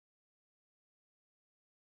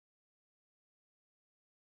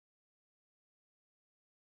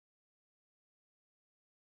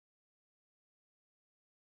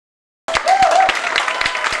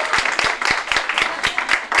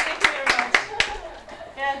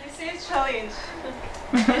Yeah, this is challenge.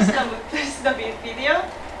 This is the video.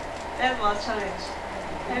 That was challenge.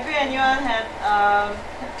 Have you anyone had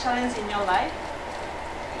challenge in your life?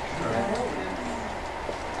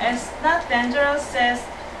 It's not dangerous as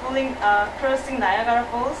crossing Niagara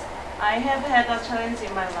Falls. I have had a challenge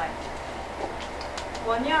in my life.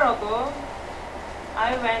 1 year ago,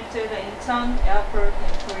 I went to the Incheon airport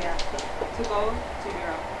in Korea to go to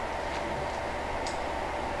Europe.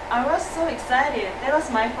 I was so excited. That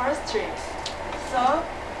was my first trip. So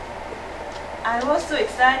I was so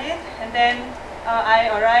excited, and then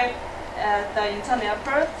I arrived at the Incheon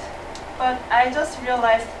airport, but I just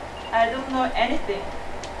realized I don't know anything.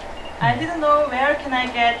 I didn't know where can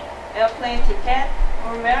I get airplane ticket,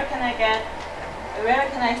 or where can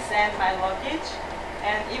I send my luggage,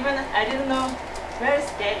 and even I didn't know where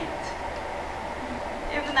to get it.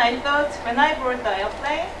 Even I thought when I boarded the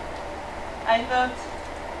airplane, I thought,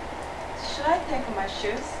 should I take off my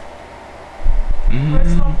shoes?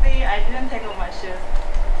 Personally, I didn't take off my shoes.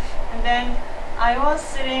 And then I was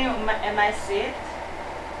sitting in my seat.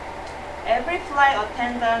 Every flight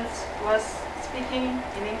attendant was speaking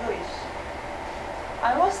in English.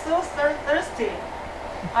 I was so thirsty.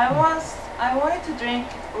 I wanted to drink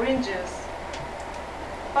orange juice.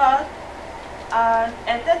 But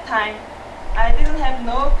at that time, I didn't have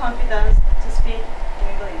no confidence to speak in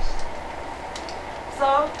English.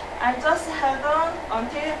 So I just held on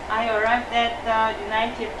until I arrived at the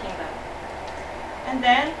United Kingdom. And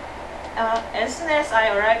then, as soon as I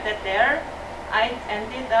arrived at there, I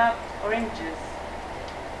ended up orange juice.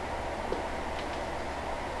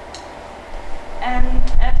 And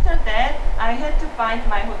after that, I had to find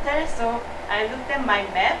my hotel, so I looked at my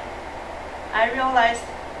map. I realized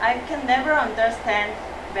I can never understand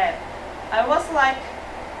map. I was like,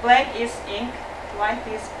 black is ink, white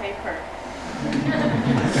is paper.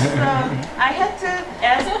 So I had to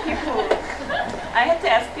ask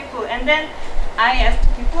people, and then I asked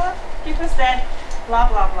people. People said blah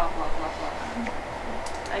blah blah blah blah blah.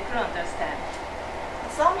 I couldn't understand.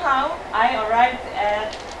 Somehow I arrived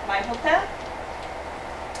at my hotel,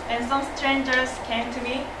 and some strangers came to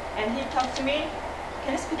me, and he talked to me.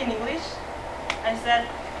 Can you speak in English? I said.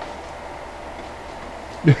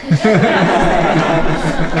 And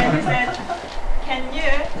he said, can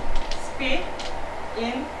you speak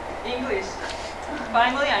in English?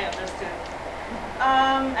 Finally, I understood.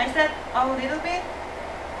 I said a little bit,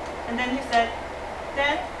 and then he said,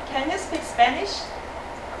 then can you speak Spanish?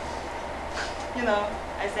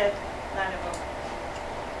 I said, no.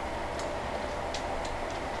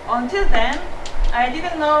 Until then, I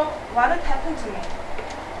didn't know what had happened to me,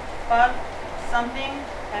 but something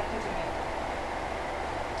happened to me.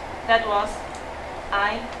 That was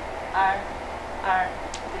IRRD.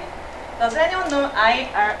 Does anyone know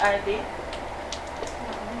IRRD?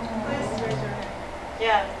 Please raise your hand.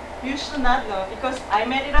 Yeah, you should not know because I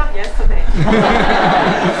made it up yesterday.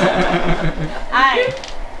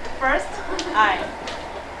 First,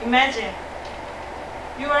 imagine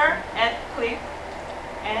you are at cliff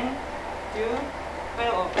and you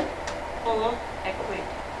follow a cliff.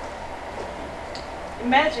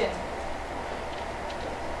 Imagine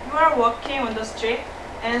you are walking on the street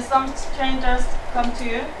and some strangers come to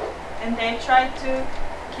you and they try to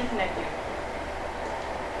kidnap you.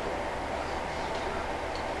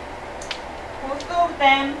 Both of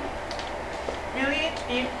them really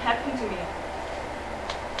did happen to me.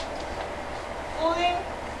 Falling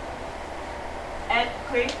at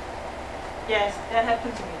cliff, yes, that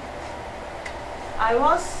happened to me. I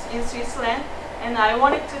was in Switzerland and I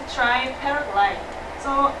wanted to try paraglide.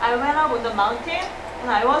 So I went up on the mountain and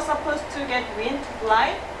I was supposed to get wind to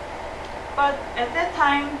fly. But at that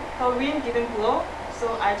time, the wind didn't blow,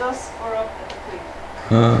 so I just fell off at the cliff.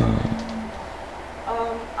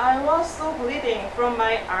 I was so bleeding from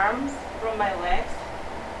my arms, from my legs,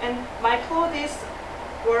 and my clothes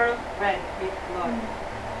were red with blood.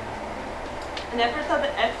 And after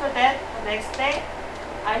that, the next day,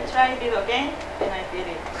 I tried it again, and I did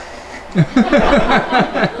it.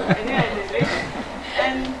 Anyway, I did it.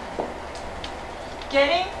 And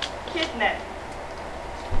getting kidnapped,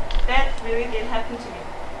 that really did happen to me.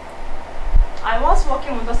 I was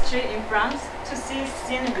walking on the street in France to see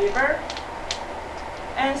Seine River,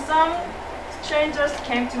 and some strangers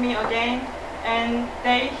came to me again, and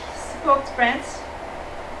they spoke French,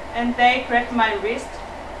 and they grabbed my wrist,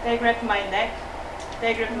 they grabbed my neck,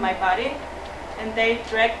 they grabbed my body, and they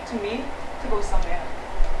dragged me to go somewhere.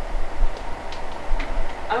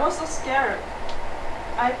 I was so scared.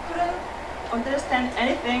 I couldn't understand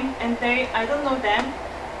anything, and I don't know them,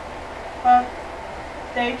 but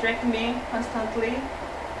they dragged me constantly.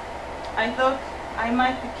 I thought I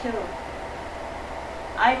might be killed.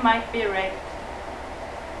 I might be raped.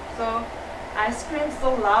 So I screamed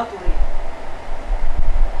so loudly.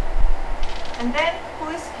 And then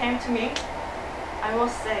police came to me. I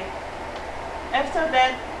was safe. After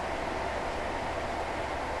that,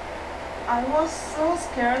 I was so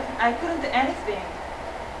scared I couldn't do anything.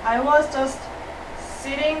 I was just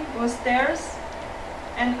sitting on stairs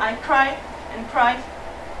and I cried and cried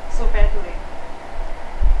so badly.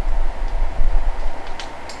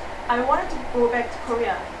 I wanted to go back to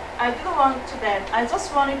Korea. I didn't want to that. I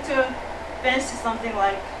just wanted to fancy something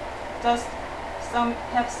like just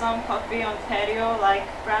have some coffee on patio like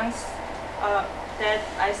France that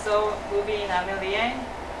I saw movie in Amelie.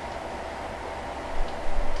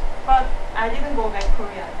 But I didn't go back to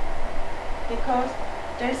Korea because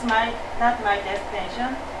that is not my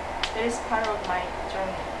destination. That is part of my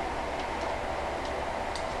journey.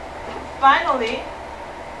 Finally,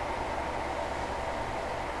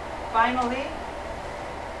 finally,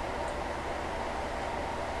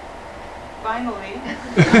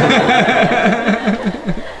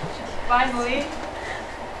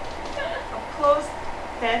 a close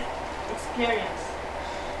death experience.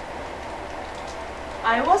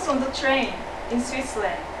 I was on the train in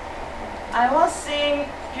Switzerland. I was seeing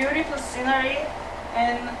beautiful scenery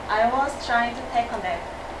and I was trying to take a nap.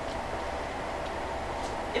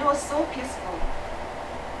 It was so peaceful.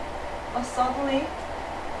 But suddenly,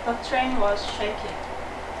 the train was shaking.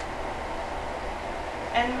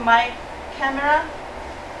 And my camera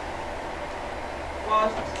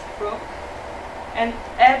was broke. And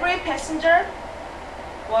every passenger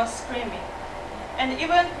was screaming. And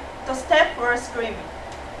even the staff were screaming.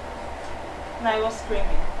 And I was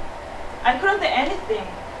screaming. I couldn't do anything.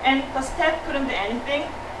 And the staff couldn't do anything.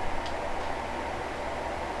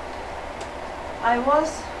 I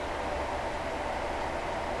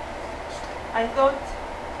thought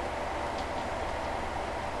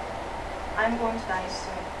I'm going to die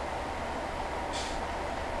soon.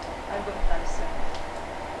 I'm going to die soon.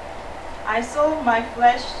 I saw my life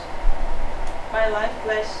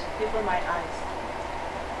flash before my eyes.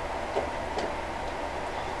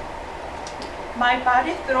 My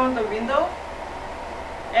body thrown the window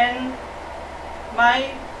and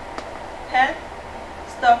my head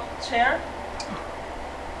stuck chair.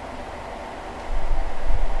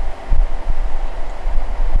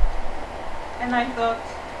 And I thought,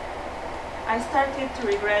 I started to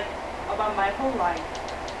regret about my whole life.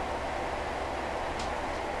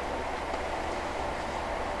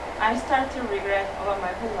 I started to regret about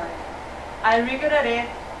my whole life. I regretted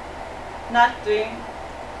not doing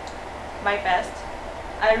my best.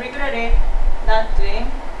 I regretted not doing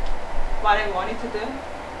what I wanted to do.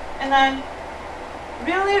 And I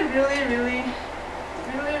really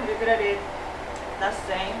regretted not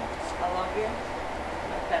saying I love you to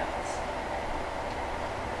my parents.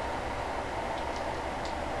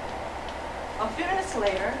 A few minutes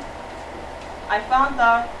later, I found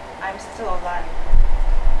out I'm still alive.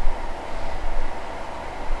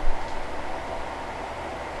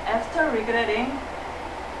 After regretting,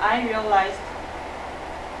 I realized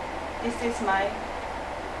this is my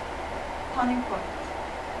turning point.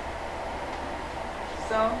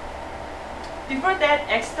 So, before that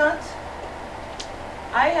accident,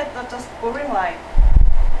 I had a just boring life.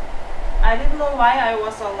 I didn't know why I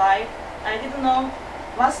was alive. I didn't know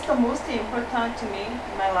what's the most important to me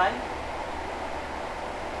in my life.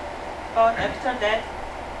 But after that,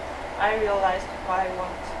 I realized what I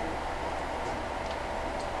wanted to do.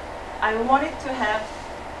 I wanted to have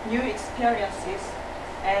new experiences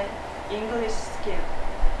and English skill.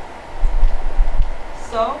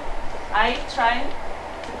 So I tried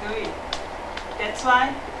to do it. That's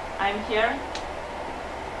why I'm here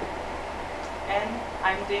and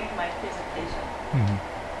I'm doing my presentation. Mm-hmm.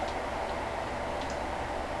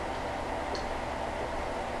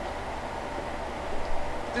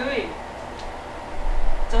 Do it.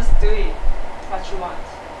 Just do it. What you want.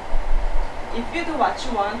 If you do what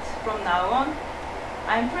you want from now on,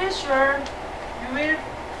 I'm pretty sure you will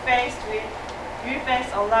face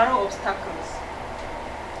a lot of obstacles.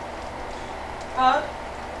 But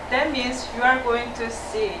that means you are going to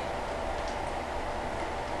see.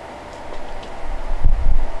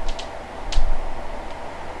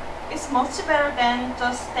 It's much better than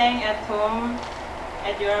just staying at home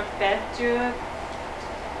at your bedtube.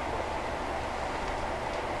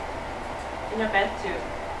 In your bedtube.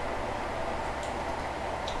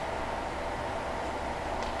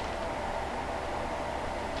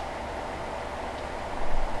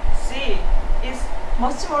 See, it's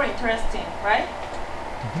much more interesting, right?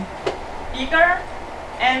 Mm-hmm. Bigger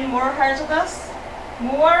and more hazardous,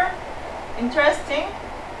 more interesting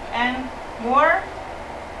and more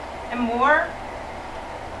and more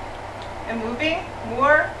and moving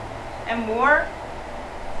more and more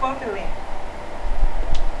fulfilling.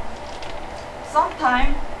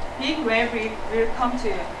 Sometime big wave will come to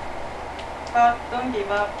you, but don't give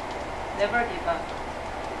up, never give up.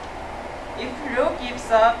 If Luke gives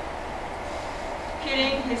up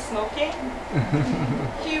quitting his smoking,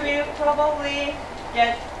 he will probably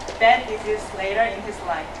get bad disease later in his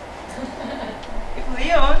life. If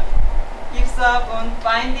Leon gives up on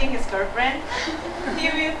finding his girlfriend, he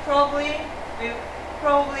will probably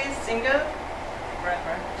single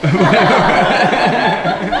forever.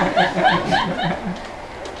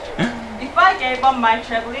 If I gave up my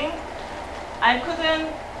traveling, I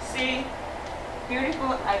couldn't see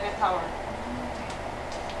beautiful Eiffel Tower.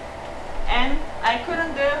 And I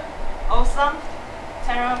couldn't do awesome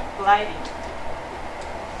paragliding.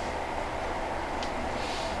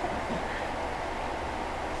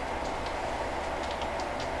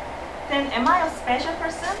 Then am I a special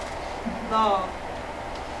person? No,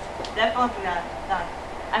 definitely not.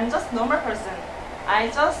 I'm just normal person. I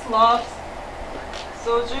just love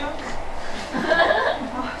soju.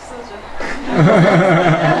 Oh, soju.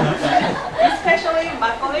 Especially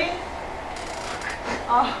makgeolli.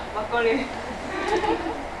 Oh, makgeolli.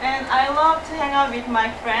 And I love to hang out with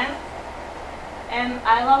my friends. And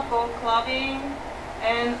I love go clubbing.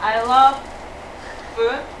 And I love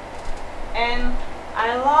food. And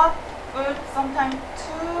I love food sometimes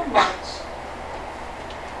too much.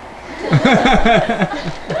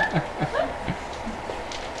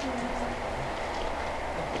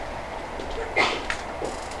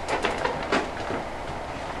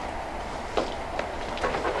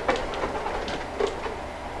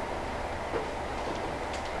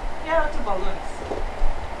 Here are two balloons.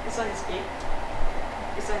 This one is big.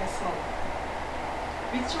 This one is small.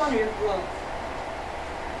 Which one will float?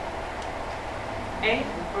 A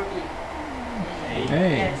or B? A.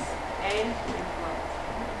 Yes, A will float.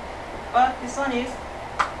 But this one is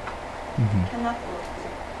cannot float.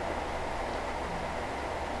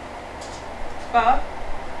 But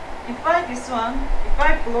if I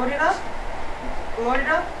blow it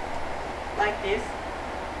up like this,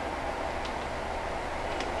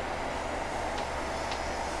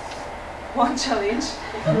 one challenge.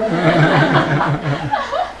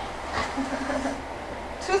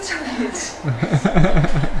 Two challenge.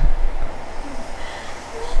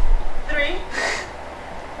 3,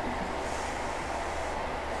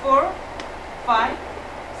 4, 5,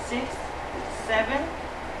 6, 7,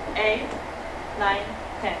 8, 9,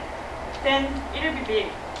 10. Then it'll be big.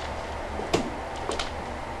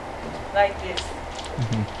 Like this.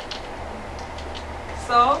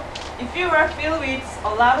 So if you are filled with a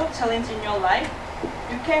lot of challenge in your life,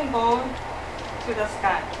 you can go to the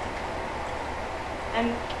sky.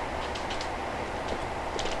 And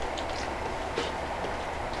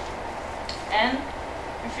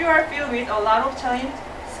if you are filled with a lot of challenge,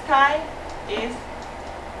 sky is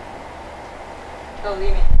the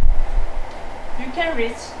limit. You can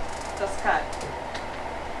reach the sky.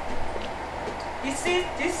 This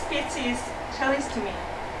speech is challenge to me.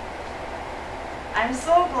 I'm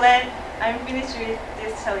so glad I'm finished with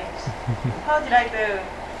this challenge. How did I do?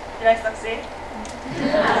 Did I succeed?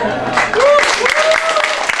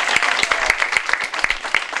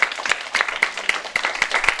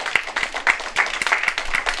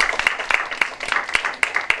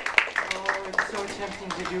 Oh, it's so tempting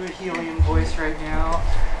to do a helium voice right now,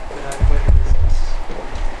 but I'm going to resist.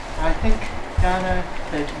 I think, Dana,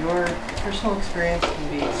 that your personal experience can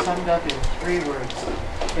be summed up in 3 words.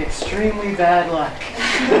 Extremely bad luck.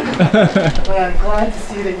 But I'm glad to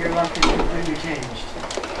see that your luck has completely changed.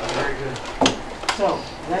 Very good. So,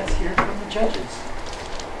 let's hear from the judges.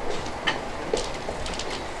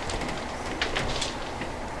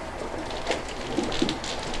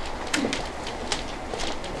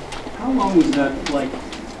 How long was that flight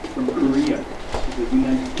from Korea to the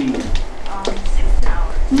United Kingdom? 16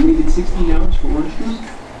 hours. You waited 16 hours for orange juice?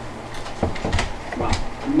 Wow,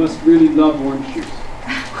 you must really love orange juice.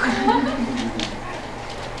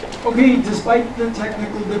 Okay, despite the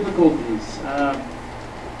technical difficulties,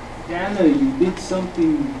 Dana, you did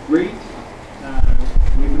something great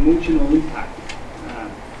with emotional impact.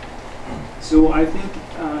 So I think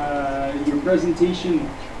your presentation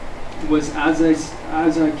was, as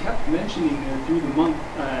I kept mentioning through the month,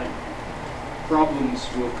 problems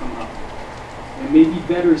will come up. And maybe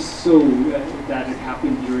better so that it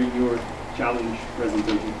happened during your challenge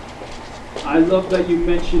presentation. I love that you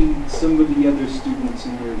mentioned some of the other students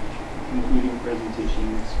in your concluding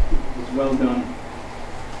presentation. It was well done.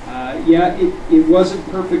 Yeah, it wasn't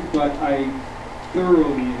perfect, but I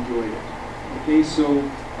thoroughly enjoyed it. Okay, so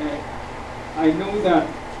I know that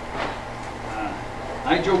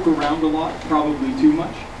I joke around a lot, probably too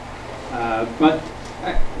much, but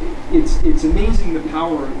it's amazing the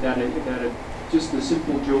power that just a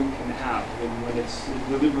simple joke can have when it's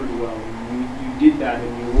delivered well. And you did that,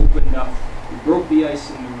 and you opened up, you broke the ice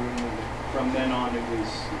in the room, and from then on it was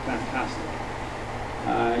fantastic.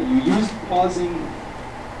 You used pausing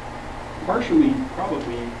partially,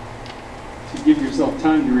 probably, to give yourself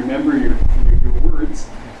time to remember your words,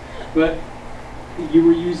 but you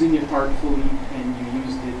were using it artfully, and you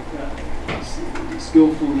used it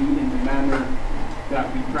skillfully in the manner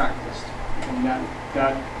that we practiced, and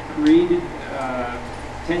that created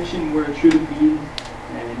tension where it should have been,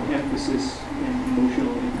 and emphasis and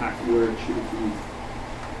emotional impact where it should have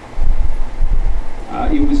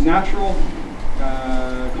been. It was natural,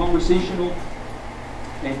 conversational,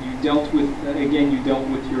 and you dealt with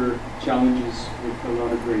your challenges with a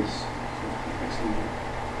lot of grace. So, excellent work.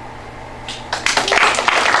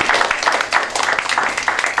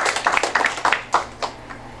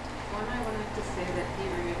 One I wanted to say that he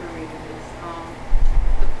reiterated is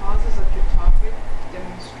the pauses of your topic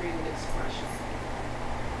demonstrated expression.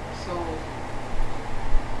 So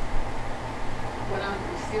what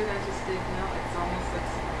you see what I just did now, it's almost like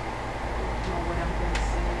I don't know what I'm going to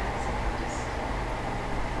say next. I'm just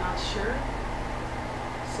not sure.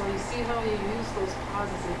 So you see how you use those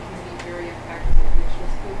pauses, it can be very effective, which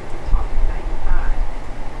was good with the topic that you had.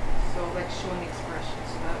 So like showing expression.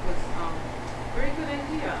 So that was very good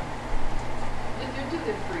idea. With your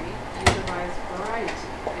delivery, you devise variety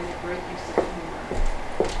and a great use of humor.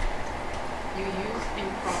 You use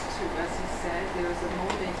impromptu, as he said. There was a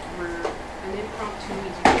moment where an impromptu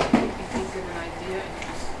means you think of an idea and you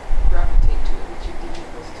just gravitate to it, which you did with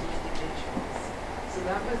those two individuals. So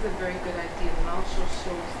that was a very good idea, and also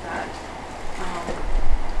shows that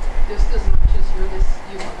just as much as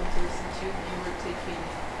you want them to listen to, you were taking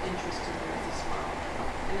interest in theirs as well.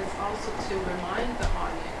 And it's also to remind the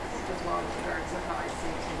audience as well with regards to how I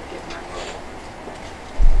say to get my role.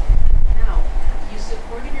 Now, you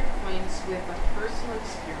supported your points with a personal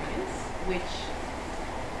experience, which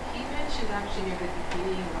he mentioned actually near the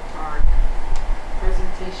beginning of our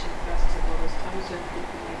presentation festival. Those times when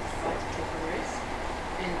people may decide to take a risk,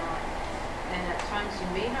 and at times you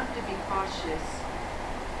may have to be cautious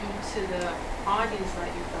due to the audience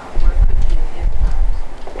that you got, where it could be an impact.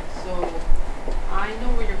 So I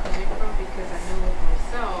know where you're coming from, because I know with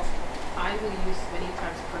myself, I will use many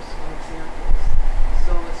times personal examples.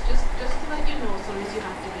 So it's just to let you know, sometimes you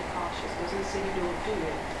have to be cautious. It doesn't say you don't do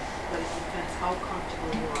it, but it depends how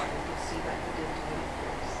comfortable you are. You can see that you didn't do it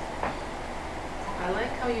first. I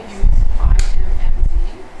like how you use IMMD,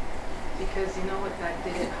 because you know what that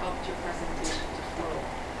did? It helped your presentation to flow.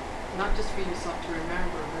 Not just for yourself to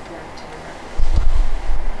remember, but them to remember as well.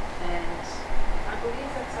 And I believe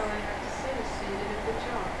that's all I have to say, so you did a good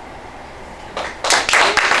job.